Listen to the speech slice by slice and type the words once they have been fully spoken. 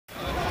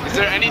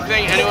there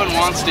anything anyone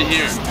wants to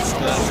hear?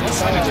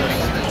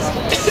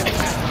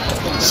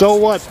 So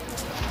what?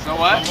 So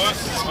what?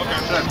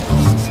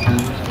 Okay.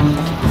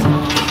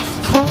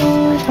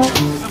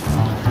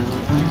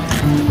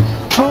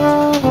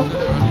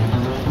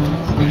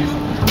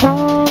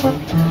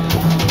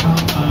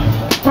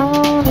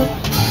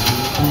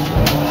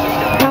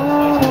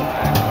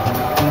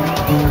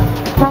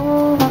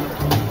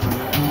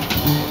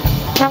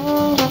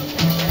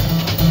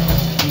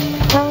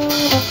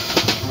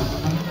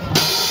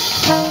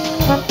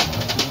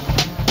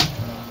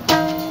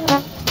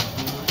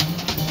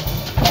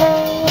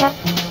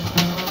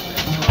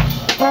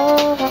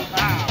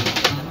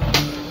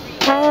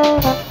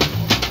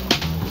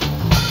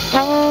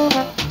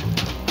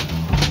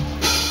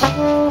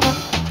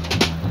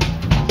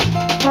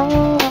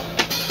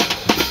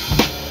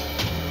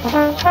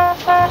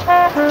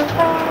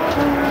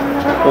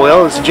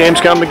 Well, it's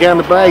James coming again on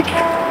the bike,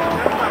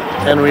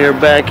 and we are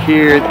back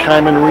here at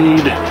Cheim and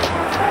Reed,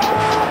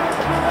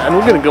 and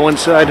we're going to go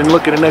inside and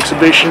look at an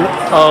exhibition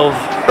of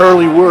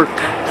early work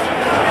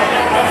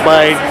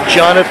by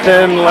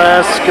Jonathan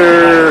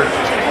Lasker.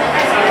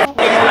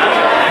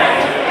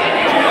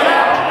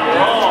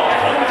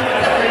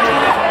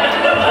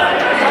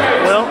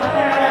 Well,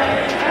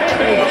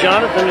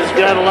 Jonathan has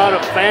got a lot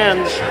of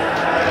fans,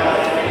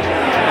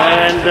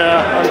 and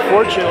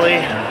unfortunately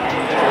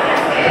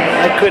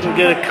I couldn't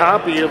get a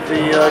copy of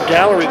the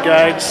gallery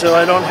guide, so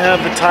I don't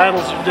have the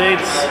titles or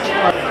dates.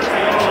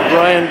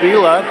 Brian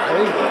Belot.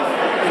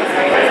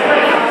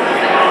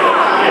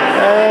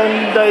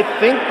 And I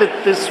think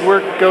that this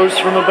work goes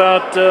from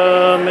about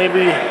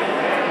maybe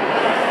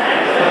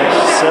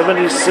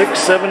 76,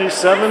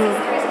 77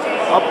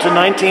 up to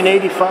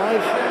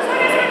 1985.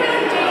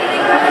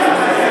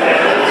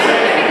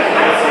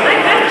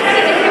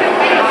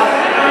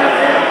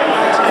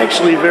 It's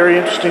actually very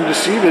interesting to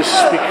see this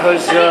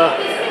because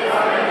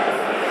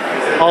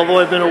although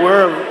I've been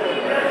aware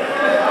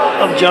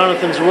of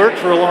Jonathan's work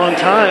for a long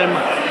time,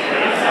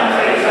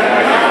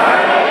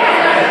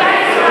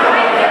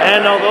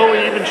 and although we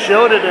even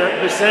showed it at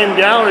the same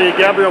gallery at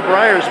Gabriel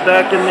Breyer's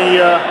back in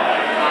the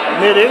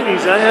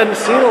mid-80s, I hadn't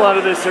seen a lot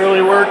of this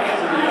early work.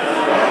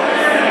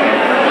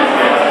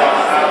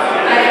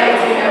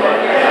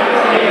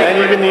 And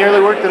even the early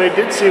work that I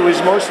did see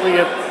was mostly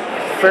a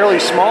fairly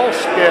small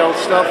scale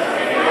stuff.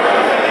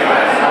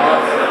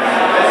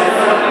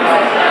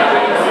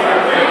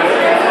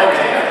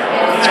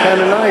 It's kind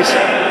of nice.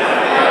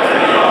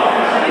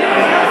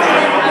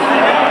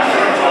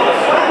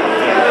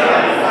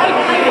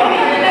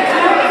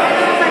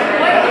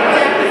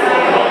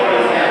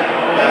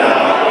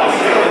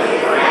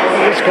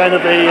 There's kind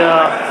of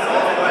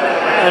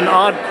an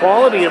odd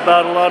quality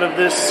about a lot of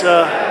this.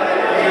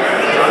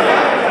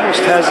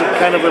 Almost has a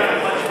kind of a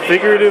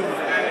figurative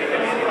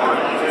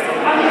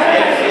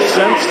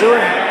sense to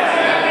it.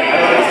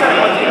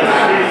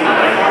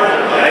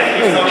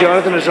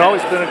 Jonathan has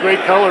always been a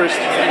great colorist.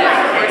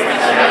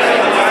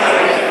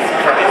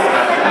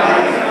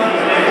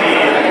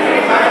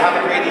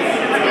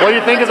 What do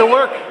you think of the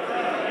work?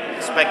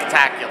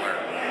 Spectacular.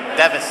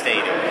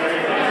 Devastating.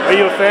 Are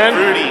you a fan?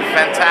 Fruity,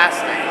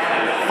 fantastic,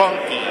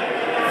 funky,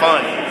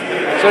 fun.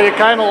 So you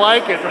kind of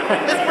like it,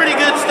 right? It's pretty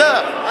good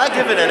stuff. I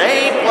give it an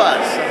A+.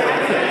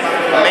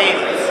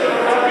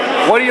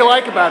 Amazing. What do you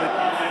like about it?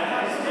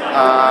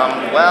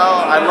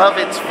 Well, I love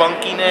its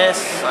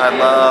funkiness. I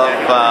love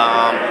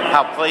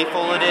how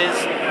playful it is.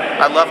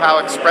 I love how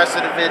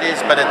expressive it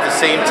is, but at the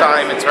same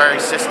time, it's very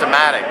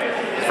systematic.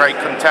 It's very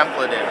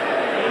contemplative.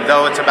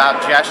 Though it's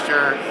about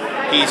gesture,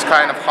 he's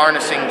kind of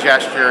harnessing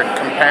gesture and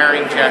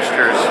comparing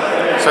gestures,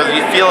 so that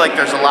you feel like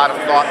there's a lot of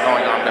thought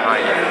going on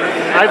behind it.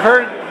 I've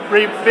heard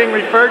being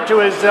referred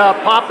to as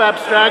pop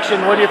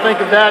abstraction. What do you think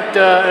of that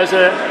as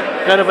a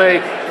kind of a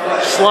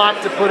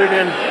slot to put it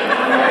in?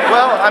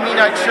 Well, I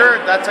mean, I'm sure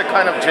that's a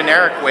kind of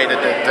generic way to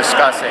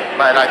discuss it,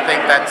 but I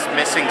think that's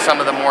missing some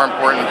of the more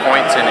important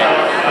points in it.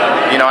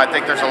 You know, I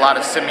think there's a lot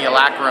of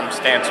simulacrums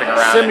dancing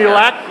around.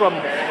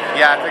 Simulacrum.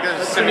 Yeah, I think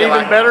there's a simulacrum.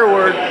 An even better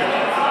word.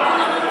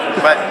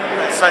 But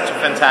it's such a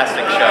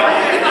fantastic show.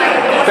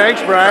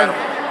 Thanks, Brian.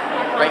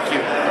 Thank you.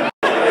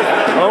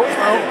 Oh,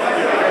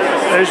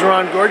 there's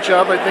Ron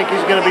Gorchov. I think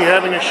he's going to be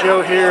having a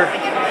show here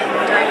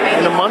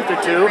in a month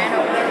or two.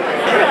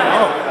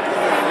 Oh,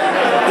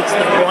 it's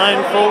the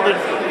blindfolded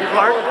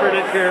art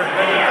critic here.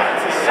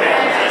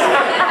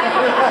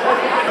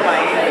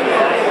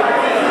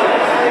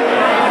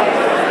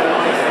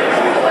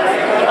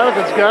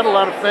 Jonathan's got a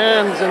lot of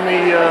fans in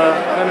the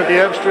kind of the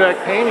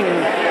abstract painting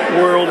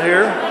world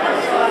here.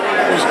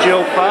 There's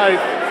Joe Fife,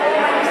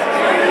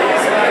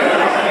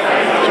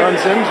 John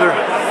Zinser,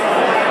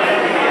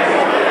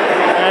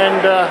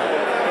 and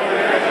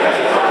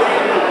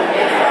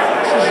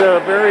this is a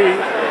very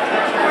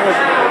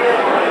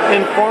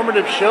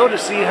informative show to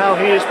see how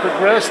he has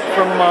progressed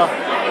from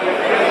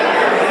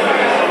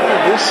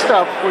this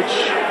stuff,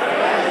 which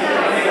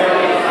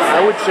I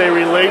would say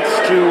relates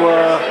to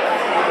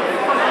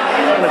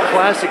the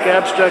classic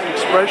abstract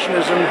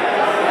expressionism.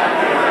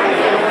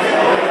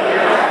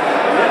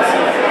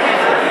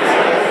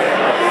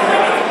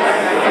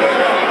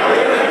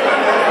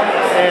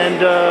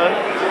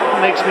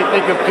 makes me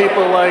think of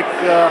people like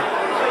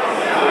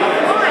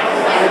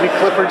maybe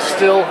Clifford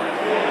Still.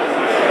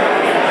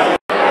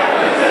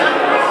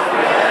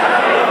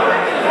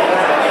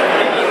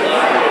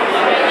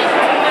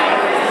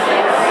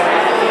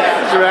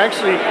 These are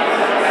actually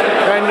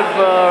kind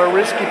of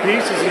risky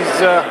pieces.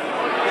 He's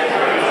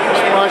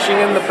washing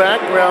in the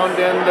background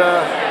and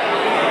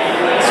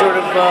sort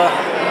of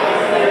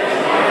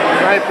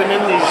knifing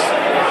in these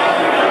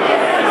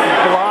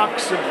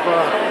blocks of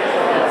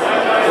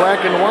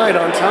black and white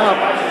on top.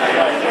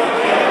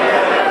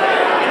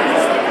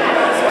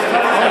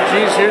 Oh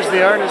geez, here's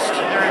the artist.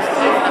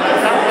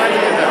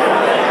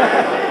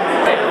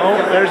 Oh,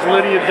 there's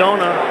Lydia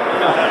Dona.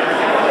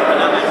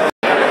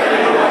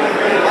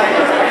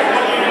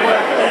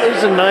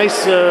 There's a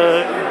nice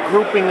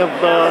grouping of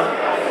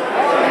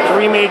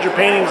three major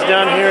paintings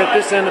down here at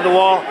this end of the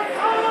wall.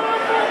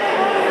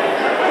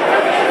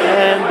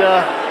 And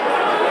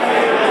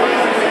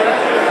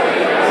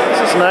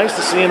it's nice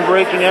to see him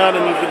breaking out,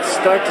 and you can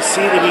start to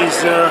see that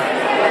he's a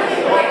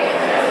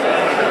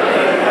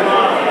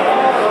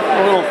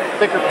little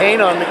thicker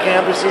paint on the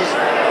canvases,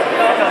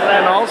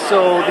 and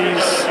also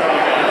these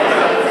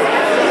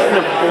kind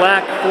of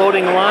black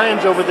floating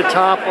lines over the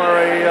top are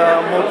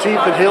a motif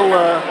that he'll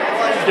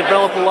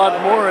develop a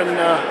lot more in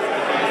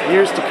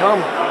years to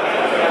come.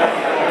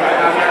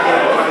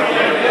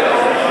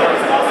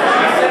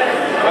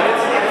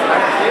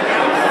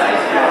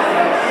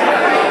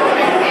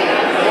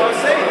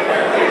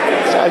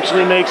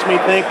 Actually makes me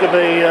think of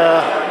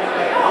a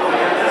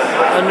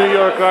New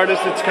York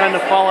artist that's kind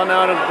of fallen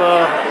out of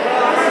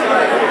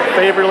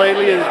favor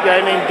lately. Is a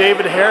guy named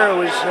David Hare, who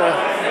was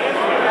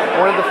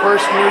one of the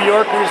first New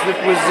Yorkers that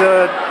was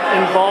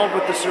involved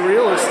with the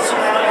Surrealists.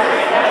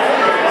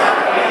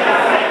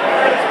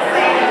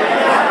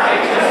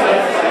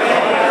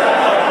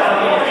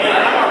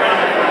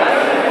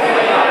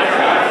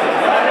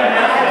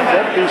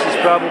 That piece is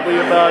probably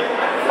about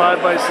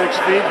 5 by 6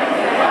 feet.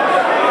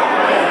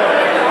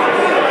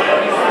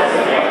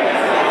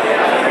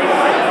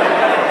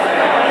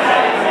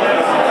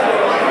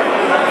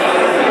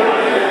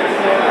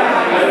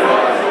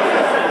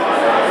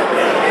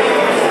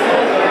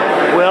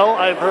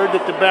 I've heard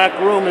that the back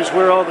room is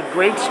where all the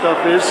great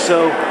stuff is,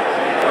 so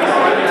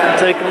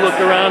take a look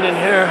around in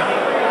here.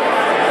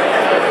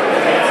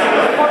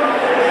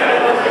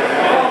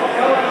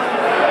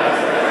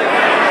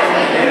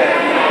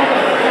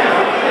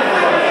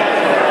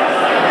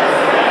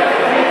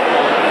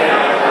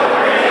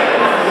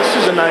 This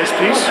is a nice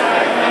piece.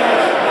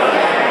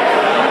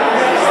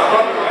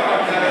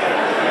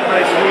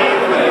 Nice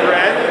weave with the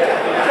red.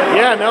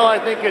 Yeah, no, I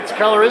think it's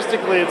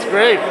coloristically, it's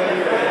great.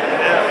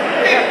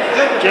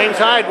 James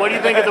Hyde, what do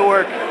you think of the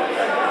work?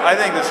 I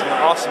think this is an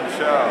awesome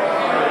show.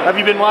 Have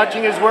you been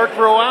watching his work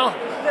for a while?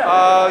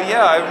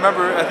 Yeah, I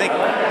remember, I think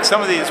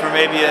some of these were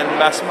maybe in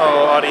Massimo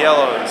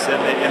Audiello's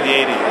in the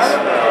 80s.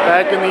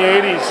 Back in the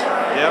 80s?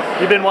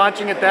 Yep. You've been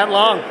watching it that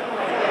long?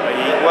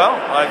 Well,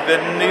 I've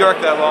been in New York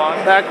that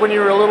long. Back when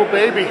you were a little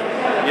baby?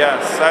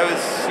 Yes, I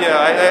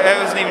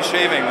wasn't even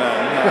shaving then.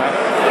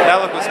 That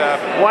look was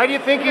happening. Why do you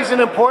think he's an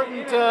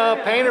important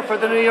painter for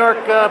the New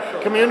York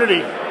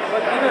community?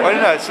 Well, I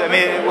don't know. I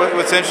mean,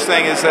 what's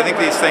interesting is I think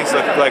these things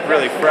look like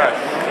really fresh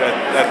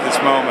at this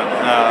moment.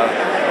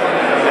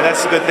 And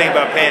that's the good thing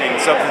about painting. When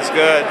something's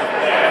good,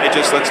 it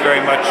just looks very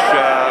much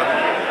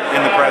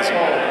in the present.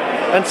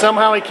 And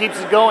somehow he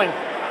keeps it going.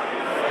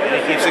 And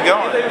he keeps it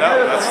going.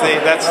 No,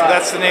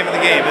 that's the name of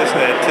the game, isn't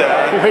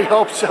it? We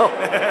hope so.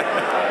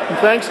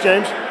 Thanks,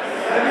 James.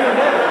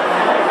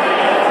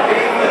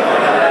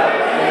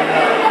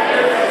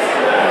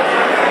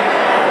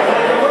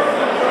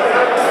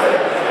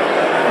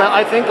 Now,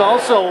 I think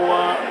also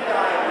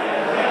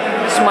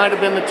this might have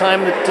been the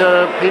time that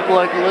people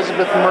like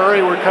Elizabeth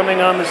Murray were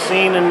coming on the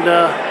scene, and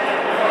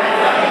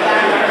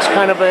it's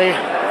kind of a, I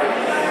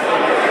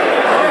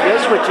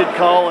guess what you'd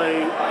call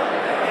a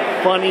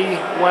funny,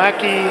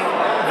 wacky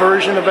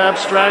version of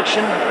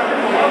abstraction.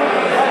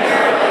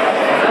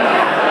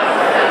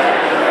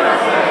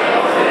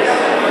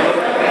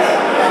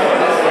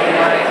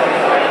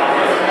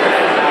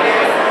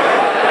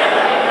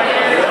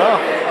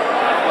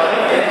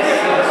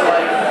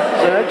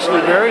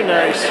 Actually very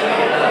nice.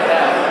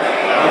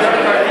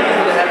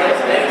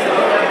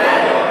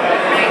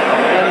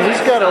 And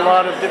he's got a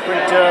lot of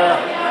different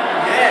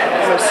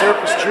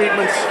surface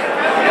treatments.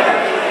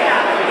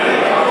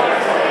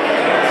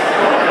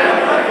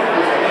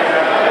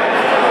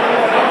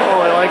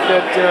 Oh, I like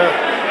that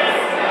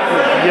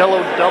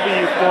yellow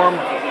W form.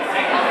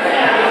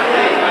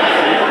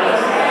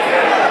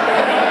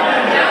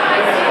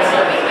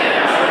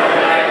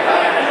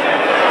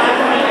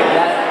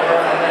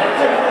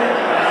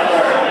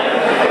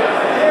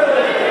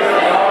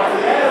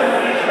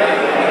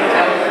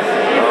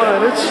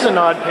 This is an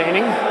odd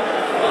painting.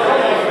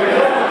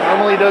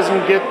 Normally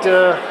doesn't get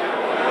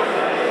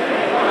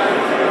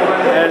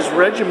as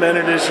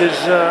regimented as his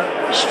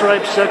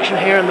striped section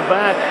here in the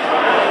back.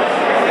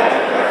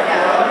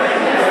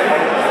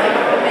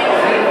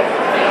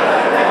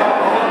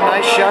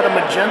 Nice shot of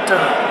magenta.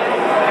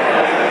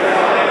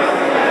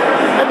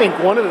 think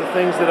one of the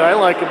things that I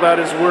like about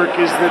his work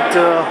is that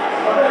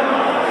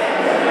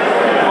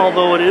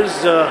although it is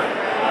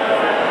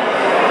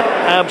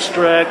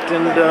abstract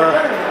and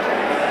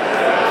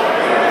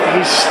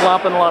he's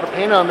slopping a lot of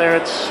paint on there,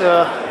 it's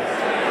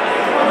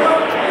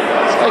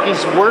like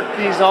he's worked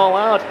these all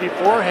out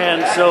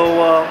beforehand,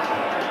 so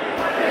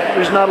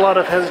there's not a lot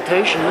of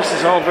hesitation. This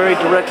is all very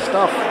direct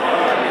stuff.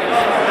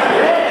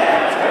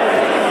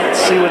 Let's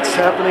see what's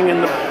happening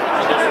in the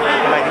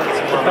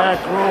back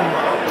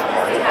room.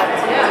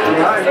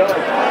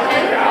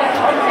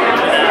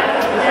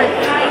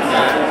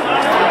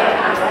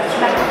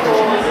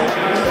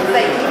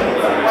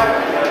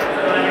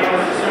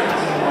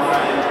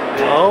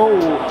 Oh.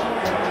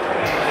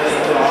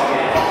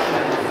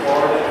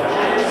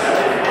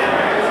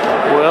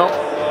 Well,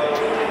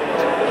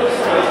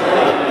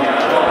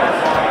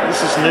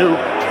 this is new.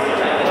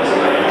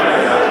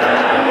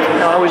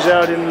 I was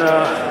out in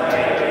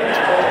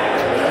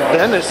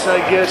Venice, I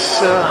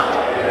guess,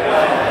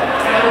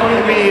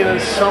 maybe in the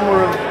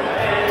summer of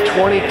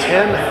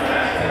 2010,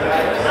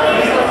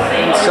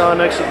 and saw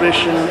an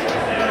exhibition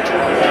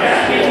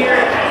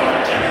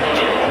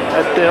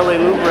at the LA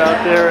Louvre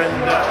out there, and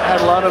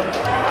had a lot of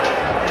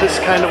this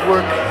kind of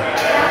work.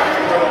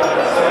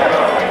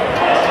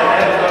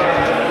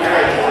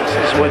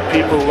 This is what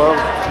people love.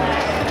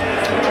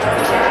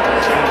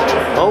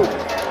 Oh,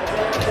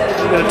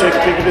 I'm going to take a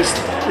peek at this.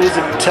 This is a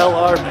Tel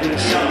Ar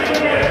piece.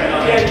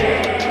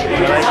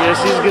 And I guess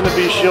he's going to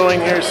be showing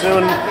here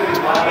soon.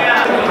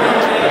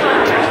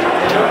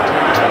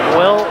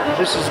 Well,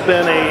 this has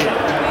been a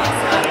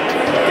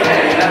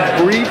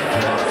brief,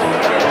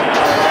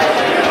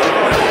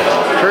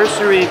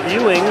 cursory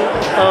viewing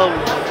of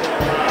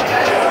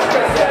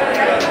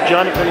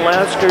Jonathan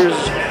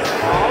Lasker's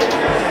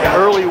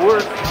early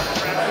work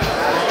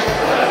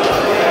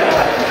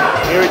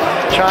here at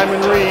Cheim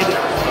and Reed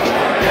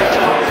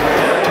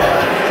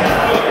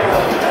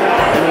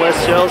in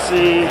West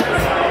Chelsea.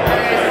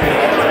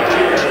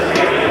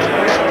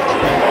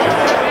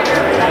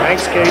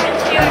 Thanks, Kate.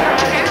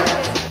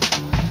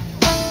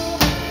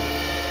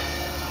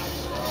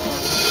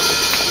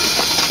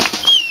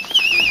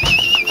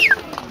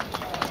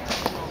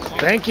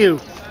 Thank you.